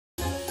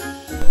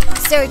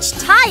Search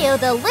Tayo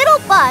the Little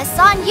Bus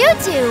on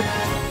YouTube.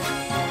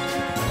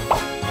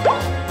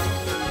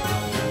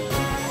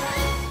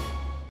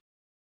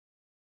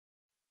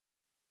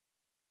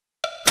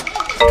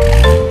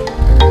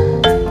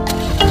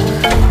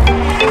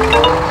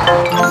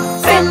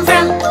 Vroom,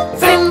 vroom,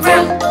 vroom,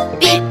 vroom.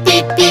 Beep,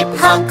 beep, beep.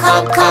 Honk,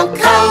 honk, honk.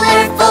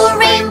 Colorful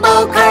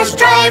rainbow cars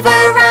drive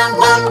around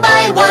one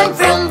by one.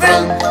 Vroom,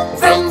 vroom,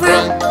 vroom,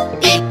 vroom.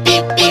 Beep,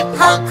 beep, beep.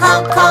 Honk,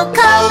 honk, honk.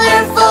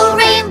 Colorful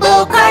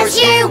rainbow cars,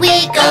 here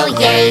we go,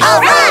 yay!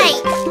 All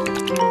right!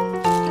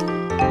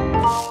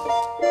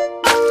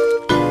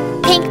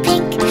 Pink,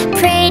 pink,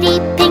 pretty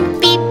pink.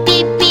 Beep,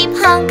 beep, beep.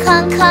 Honk,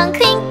 honk, honk.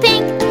 Pink,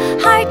 pink.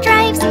 Heart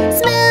drives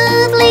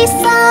smoothly,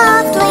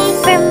 softly.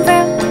 Vroom,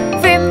 vroom.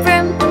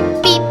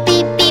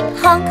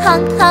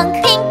 Honk, honk,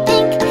 pink,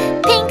 pink,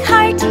 pink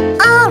heart.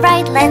 All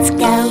right, let's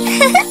go.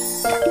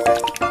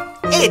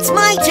 It's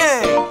my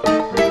turn.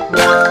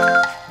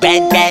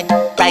 Red, red,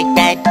 bright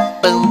red.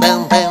 Boom,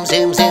 boom, boom,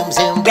 zoom, zoom,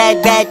 zoom.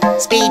 Red, red,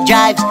 speed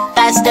drives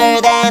faster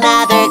than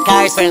other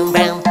cars. Vroom,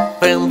 vroom,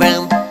 vroom,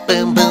 vroom.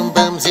 Boom, boom,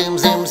 boom, zoom,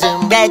 zoom,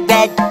 zoom. Red,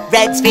 red,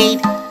 red speed.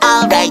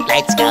 All right,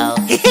 let's go.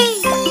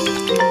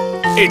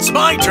 It's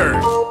my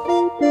turn.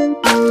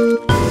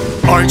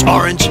 Orange,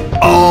 orange,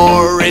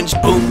 orange.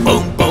 Boom,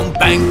 boom, boom.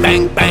 Bang,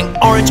 bang, bang.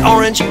 Orange,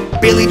 orange.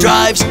 Billy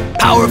drives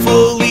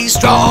powerfully,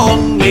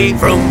 strongly.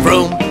 Vroom,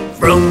 vroom,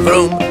 vroom,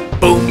 vroom.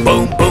 Boom,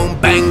 boom, boom.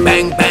 Bang,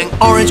 bang, bang.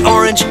 Orange,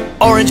 orange,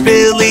 orange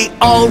Billy.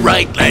 All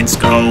right, let's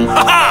go.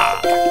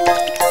 Ha-ha!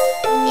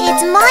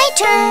 It's my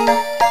turn.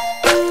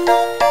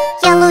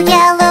 Yellow,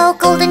 yellow,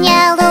 golden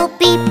yellow.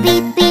 Beep,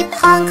 beep, beep.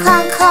 Honk,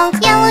 honk,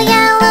 honk. Yellow,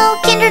 yellow.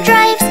 Kinder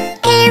drives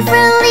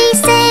carefully,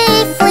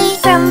 safely.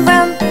 Vroom,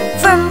 vroom,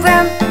 vroom,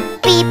 vroom.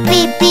 Beep,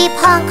 beep, beep.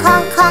 Honk,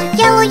 honk, honk.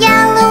 Yellow,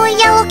 yellow,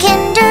 yellow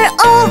Kinder.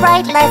 All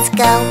right, let's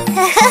go.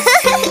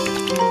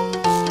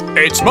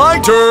 It's my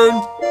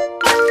turn.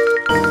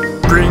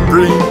 Green,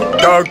 green,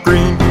 dark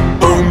green.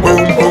 Boom,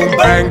 boom, boom.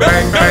 Bang,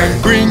 bang,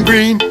 bang. Green,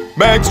 green.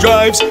 Max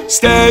drives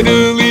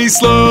steadily,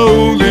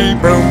 slowly.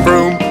 Vroom,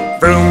 vroom,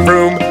 vroom,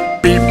 vroom.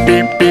 Beep,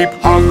 beep, beep.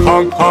 Honk,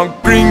 honk,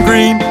 honk. Green,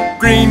 green,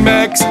 green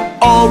Max.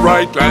 All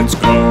right, let's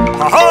go.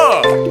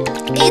 Ha-ha!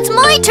 It's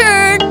my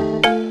turn.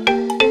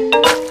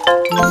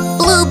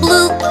 Blue,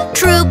 blue,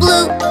 true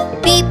blue.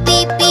 Beep,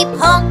 beep, beep.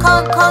 Honk,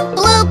 honk, honk.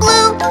 Blue,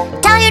 blue.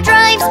 Tayo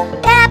drives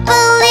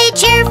happily,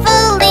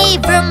 cheerfully.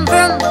 Vroom,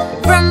 vroom,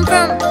 vroom,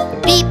 vroom.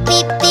 Beep,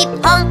 beep, beep.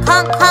 Honk,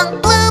 honk,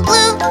 honk. Blue,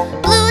 blue,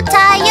 blue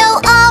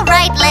Tayo. All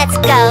right, let's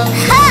go.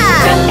 Ha!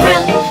 Vroom,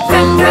 vroom,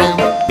 vroom, vroom.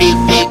 Beep,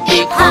 beep,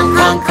 beep. Honk,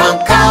 honk, honk.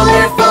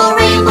 Colorful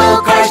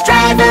rainbow cars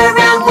drive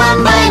around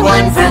one by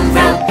one. Vroom,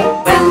 vroom,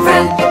 vroom,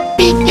 vroom.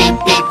 Beep, beep,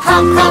 beep.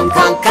 Honk, honk,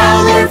 honk.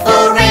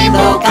 Colorful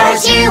rainbow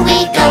cars, here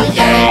we go,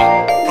 yeah!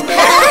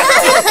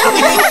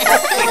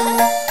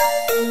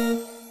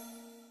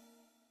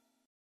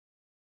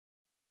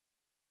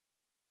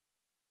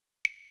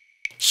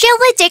 Shall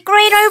we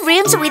decorate our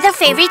rooms with a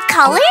favorite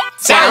color?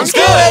 Sounds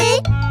good.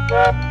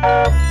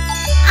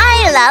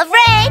 I love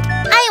red.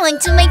 I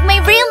want to make my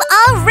room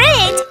all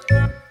red.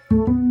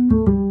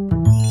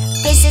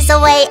 This is the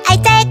way I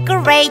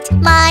decorate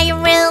my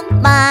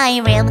room,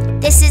 my room.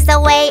 This is the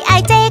way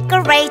I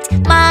decorate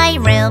my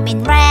room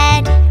in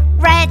red.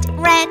 Red,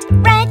 red,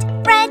 red,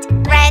 red,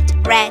 red,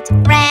 red,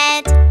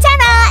 red.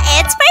 Ta-da!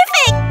 It's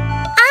perfect!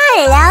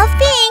 I love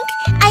pink.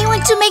 I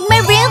want to make my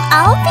room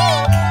all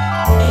pink.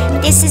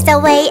 This is the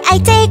way I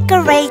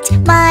decorate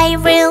my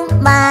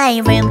room,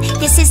 my room.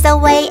 This is the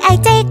way I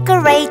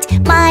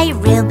decorate my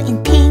room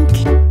in pink.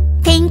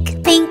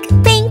 Pink, pink,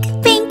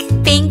 pink,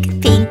 pink,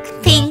 pink, pink,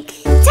 pink.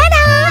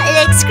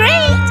 Ta-da! Looks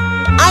great!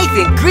 I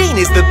think green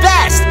is the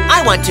best.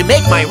 I want to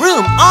make my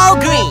room all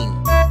green.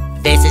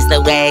 This is the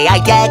way I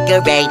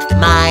decorate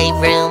my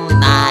room,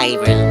 my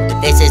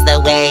room. This is the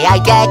way I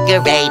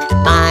decorate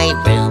my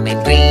room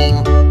in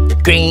green.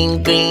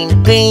 Green,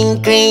 green,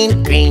 green,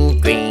 green, green,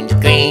 green,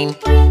 green.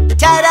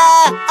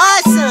 Ta-da!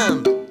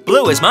 Awesome!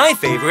 Blue is my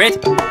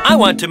favorite. I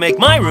want to make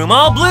my room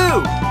all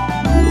blue.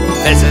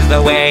 This is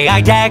the way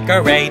I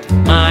decorate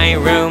my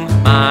room,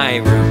 my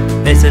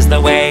room. This is the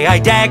way I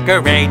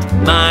decorate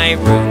my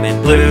room in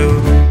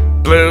blue.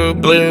 Blue,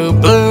 blue,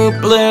 blue,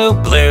 blue,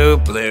 blue,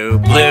 blue,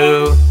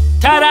 blue.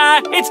 Ta-da!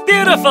 It's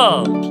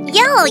beautiful!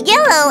 Yellow,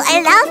 yellow. I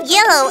love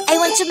yellow. I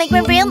want to make my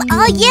room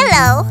all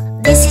yellow.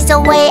 This is the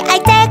way I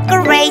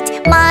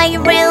decorate my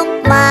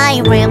room,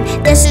 my room.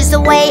 This is the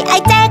way I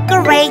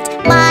decorate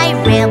my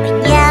room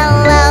in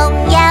yellow.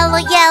 Yellow,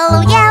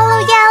 yellow,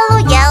 yellow,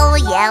 yellow, yellow,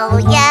 yellow,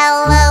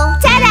 yellow.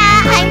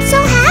 Ta-da! I'm so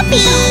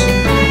happy!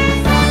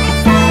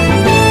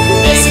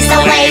 This is the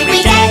way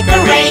we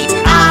decorate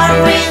our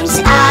rooms,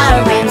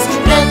 our rooms.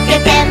 Look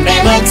at them, they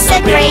look so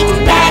great.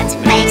 That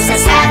makes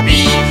us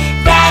happy.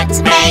 That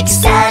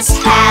makes us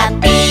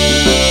happy.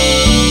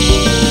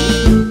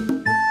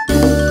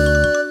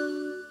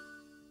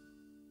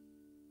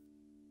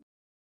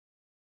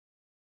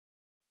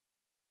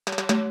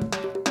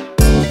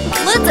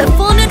 Let's have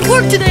fun at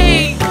work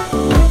today!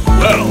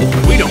 Well,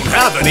 we don't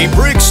have any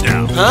bricks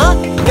now. Huh?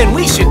 Then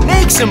we should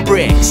make some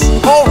bricks.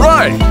 All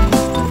right.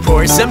 For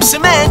pour some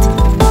cement.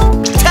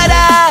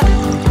 Ta-da!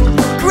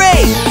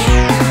 Great!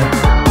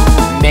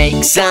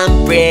 Make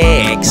some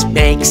bricks,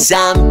 make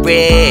some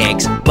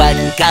bricks. What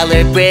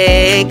color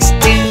bricks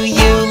do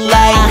you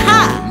like?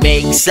 Aha!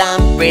 Make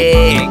some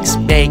bricks,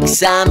 make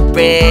some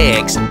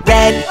bricks.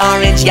 Red,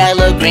 orange,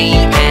 yellow,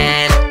 green,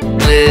 and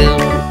blue.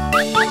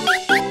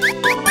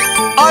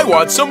 I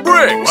want some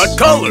bricks. What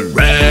color?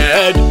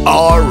 Red,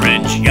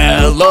 orange,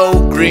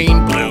 yellow,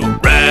 green, blue.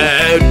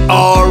 Red,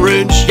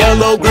 orange,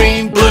 yellow,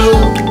 green,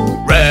 blue.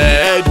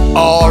 Red,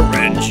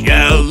 orange,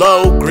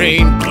 yellow,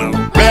 green, blue.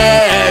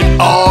 Red,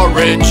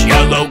 orange,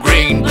 yellow,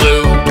 green,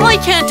 blue. I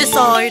can't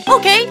decide.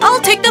 Okay, I'll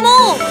take them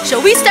all.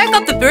 Shall we stack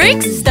up the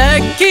bricks?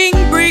 Stacking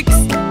bricks,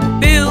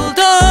 build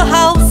a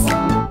house.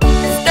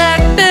 Stack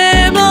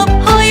them up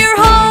higher,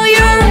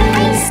 higher.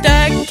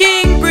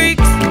 Stacking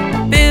bricks,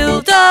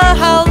 build a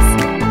house.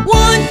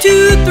 1,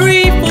 2,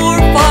 3, 4,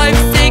 5,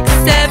 6,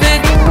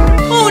 7.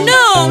 Oh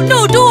no,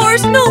 no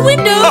doors, no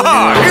windows.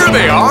 Haha, here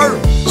they are.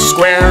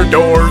 Square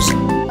doors,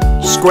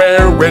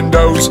 square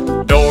windows.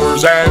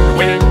 Doors and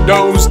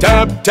windows,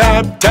 tap,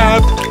 tap,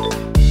 tap.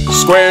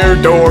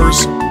 Square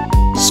doors,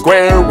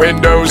 square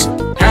windows.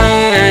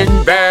 Hang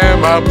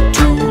them up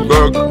to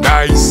look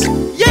nice.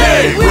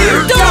 Yay,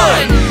 we're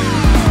done!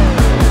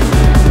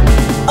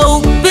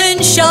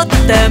 Open, shut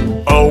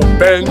them.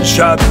 Open,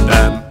 shut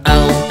them.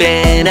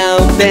 Open,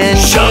 open.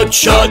 Shut,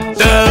 shut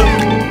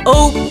them.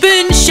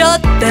 Open,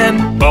 shut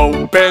them.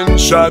 Open,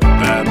 shut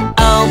them.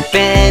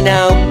 Open,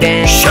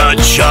 open. Shut,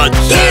 shut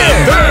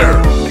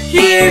them.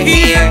 Here, There!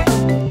 here.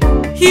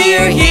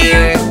 Here,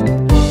 here.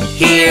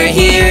 Here,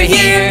 here,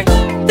 here.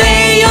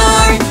 They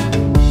are.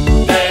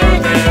 There,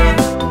 there.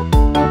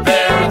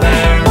 There,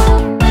 there.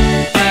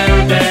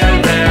 There,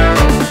 there, there.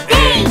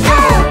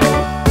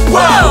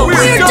 Wow,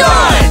 we're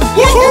done!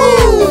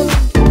 Woohoo!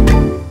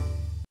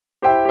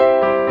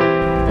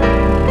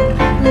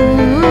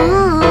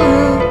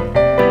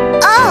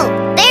 Oh,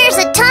 there's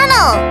a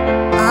tunnel.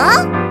 Huh?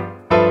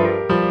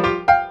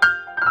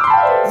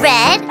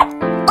 Red,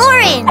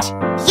 orange,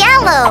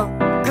 yellow,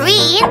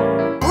 green,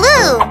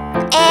 blue,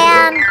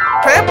 and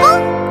purple?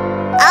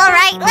 All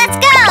right, let's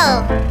go!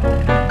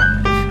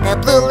 The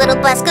blue little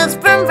bus goes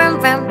vroom, vroom,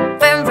 vroom,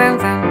 vroom, vroom,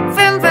 vroom,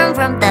 vroom, vroom,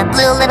 vroom. The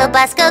blue little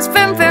bus goes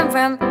vroom, vroom,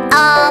 vroom,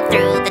 all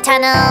through the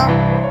tunnel.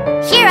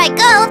 Here I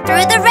go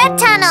through the red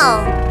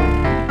tunnel.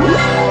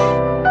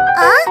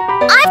 Huh?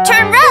 I've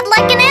turned red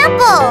like an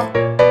apple.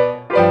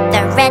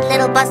 The red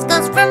little bus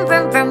goes vroom,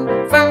 vroom, vroom,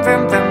 vroom,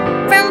 vroom, vroom,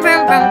 vroom,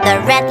 vroom, vroom.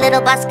 The red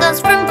little bus goes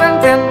vroom, vroom,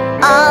 vroom,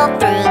 all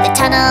through the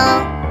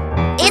tunnel.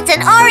 It's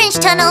an orange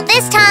tunnel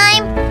this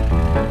time.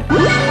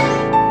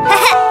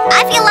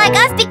 I feel like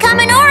I've become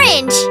an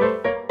orange.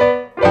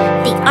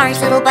 The orange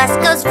little bus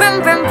goes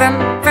vroom, vroom, vroom,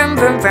 vroom,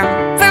 vroom,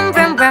 vroom, vroom,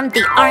 vroom, vroom.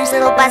 The orange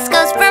little bus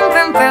goes vroom,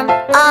 vroom, vroom,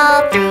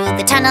 all through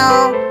the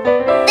tunnel.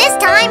 This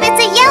time it's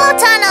a yellow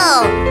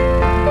tunnel.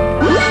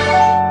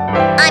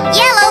 I'm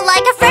yellow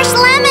like a fresh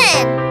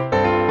lemon.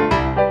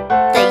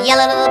 The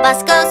yellow little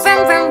bus goes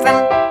vroom, vroom,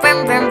 vroom,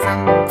 vroom, vroom,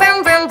 vroom,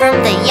 vroom, vroom, vroom.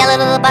 The yellow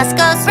little bus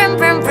goes vroom,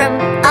 vroom, vroom,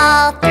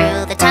 all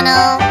through the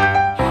tunnel.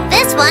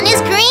 This one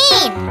is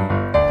green.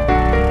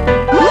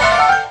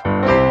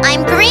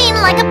 I'm green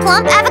like a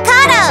plump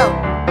avocado.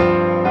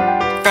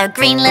 The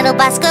green little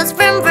bus goes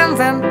vroom, vroom,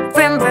 vroom,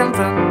 vroom, vroom,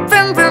 vroom,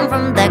 vroom, vroom,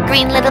 vroom. The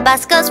green little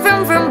bus goes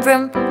vroom, vroom,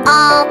 vroom,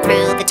 all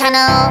through the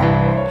tunnel.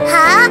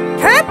 Huh?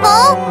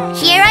 Purple?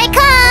 Here I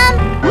come!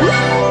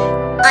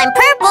 I'm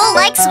purple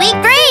like sweet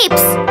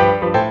grapes.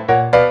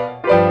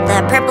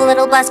 The purple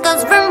little bus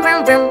goes vroom,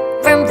 vroom, vroom,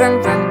 vroom,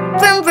 vroom, vroom,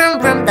 vroom, vroom,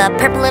 vroom. The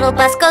purple little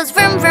bus goes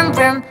vroom, vroom,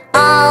 vroom,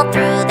 all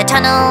through the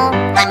tunnel.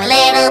 I'm a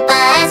little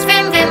bus,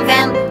 vroom, vroom,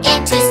 vroom,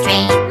 into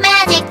strange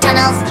magic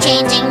tunnels,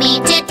 changing me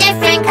to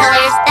different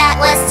colors. That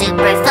was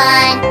super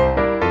fun.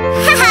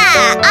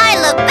 Haha! I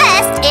look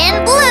best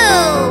in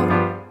blue.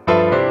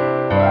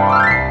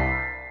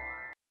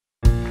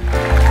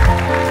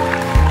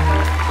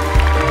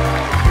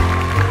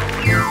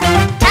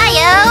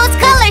 Tayo's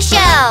Color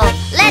Show.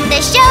 Let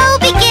the show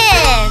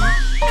begin.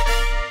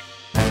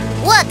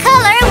 What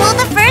color will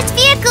the first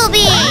vehicle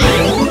be?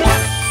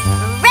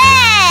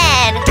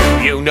 Red!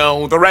 Do you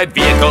know the red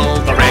vehicle,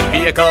 the red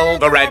vehicle,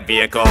 the red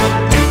vehicle?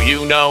 Do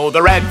you know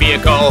the red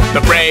vehicle,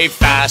 the brave,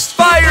 fast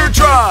fire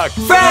truck?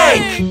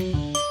 Frank!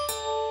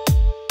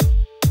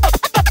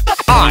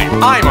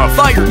 I'm a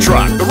fire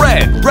truck, the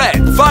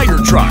red fire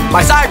truck.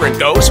 My siren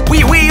goes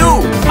wee wee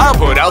oo. I'll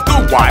put out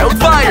the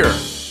wildfire.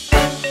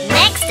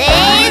 Next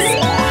is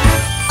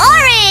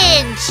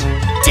orange!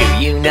 Do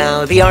you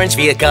know the orange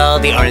vehicle,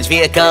 the orange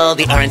vehicle,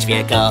 the orange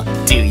vehicle?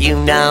 Do you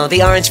know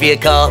the orange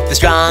vehicle, the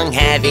strong,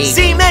 heavy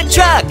cement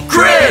truck?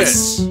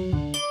 Chris!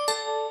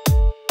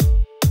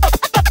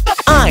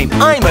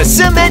 I'm a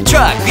cement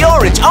truck, the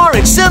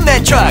orange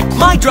cement truck.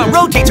 My drum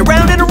rotates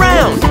around and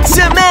around.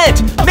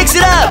 Cement, mix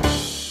it up.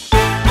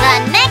 The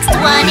next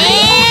one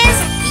is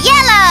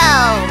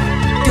yellow!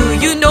 Do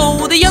you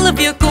know the yellow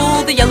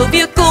vehicle, the yellow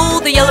vehicle,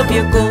 the yellow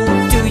vehicle?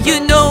 Do you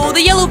know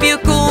the yellow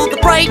vehicle, the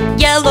bright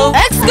yellow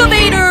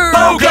excavator?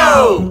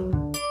 BOGO!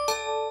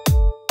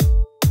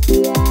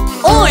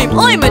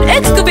 I'm an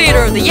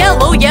excavator, the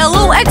yellow,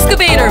 yellow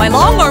excavator. My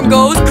long arm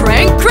goes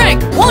crank,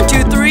 crank. 1,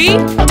 2, 3,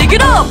 dig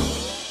it up.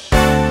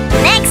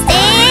 Next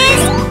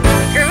is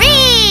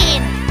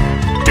green.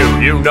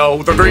 Do you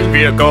know the green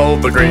vehicle,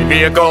 the green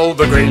vehicle,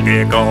 the green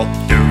vehicle?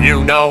 Do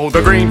you know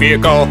the green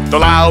vehicle, the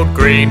loud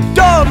green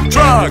dump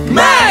truck?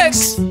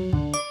 Max!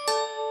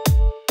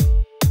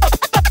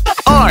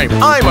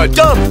 I'm a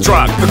dump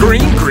truck, the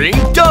green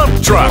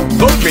dump truck.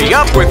 Load me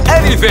up with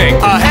anything,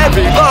 a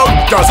heavy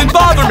load doesn't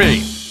bother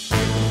me.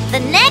 The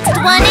next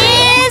one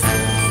is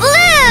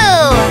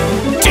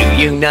blue.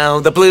 Do you know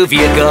the blue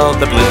vehicle,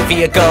 the blue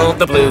vehicle,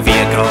 the blue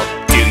vehicle?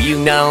 Do you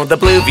know the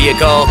blue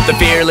vehicle, the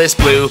fearless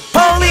blue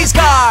police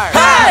car?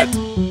 Hat!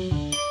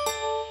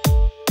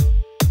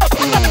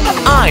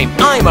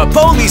 I'm a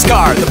police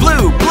car, the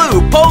blue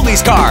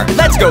police car.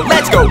 Let's go,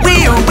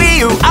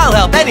 wee-oo, I'll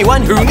help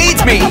anyone who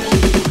needs me.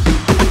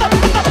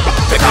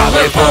 The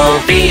colorful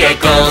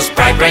vehicles,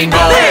 bright rainbow,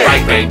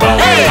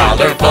 Hey!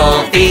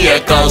 colorful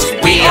vehicles,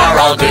 we are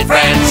all good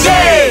friends.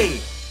 Yay!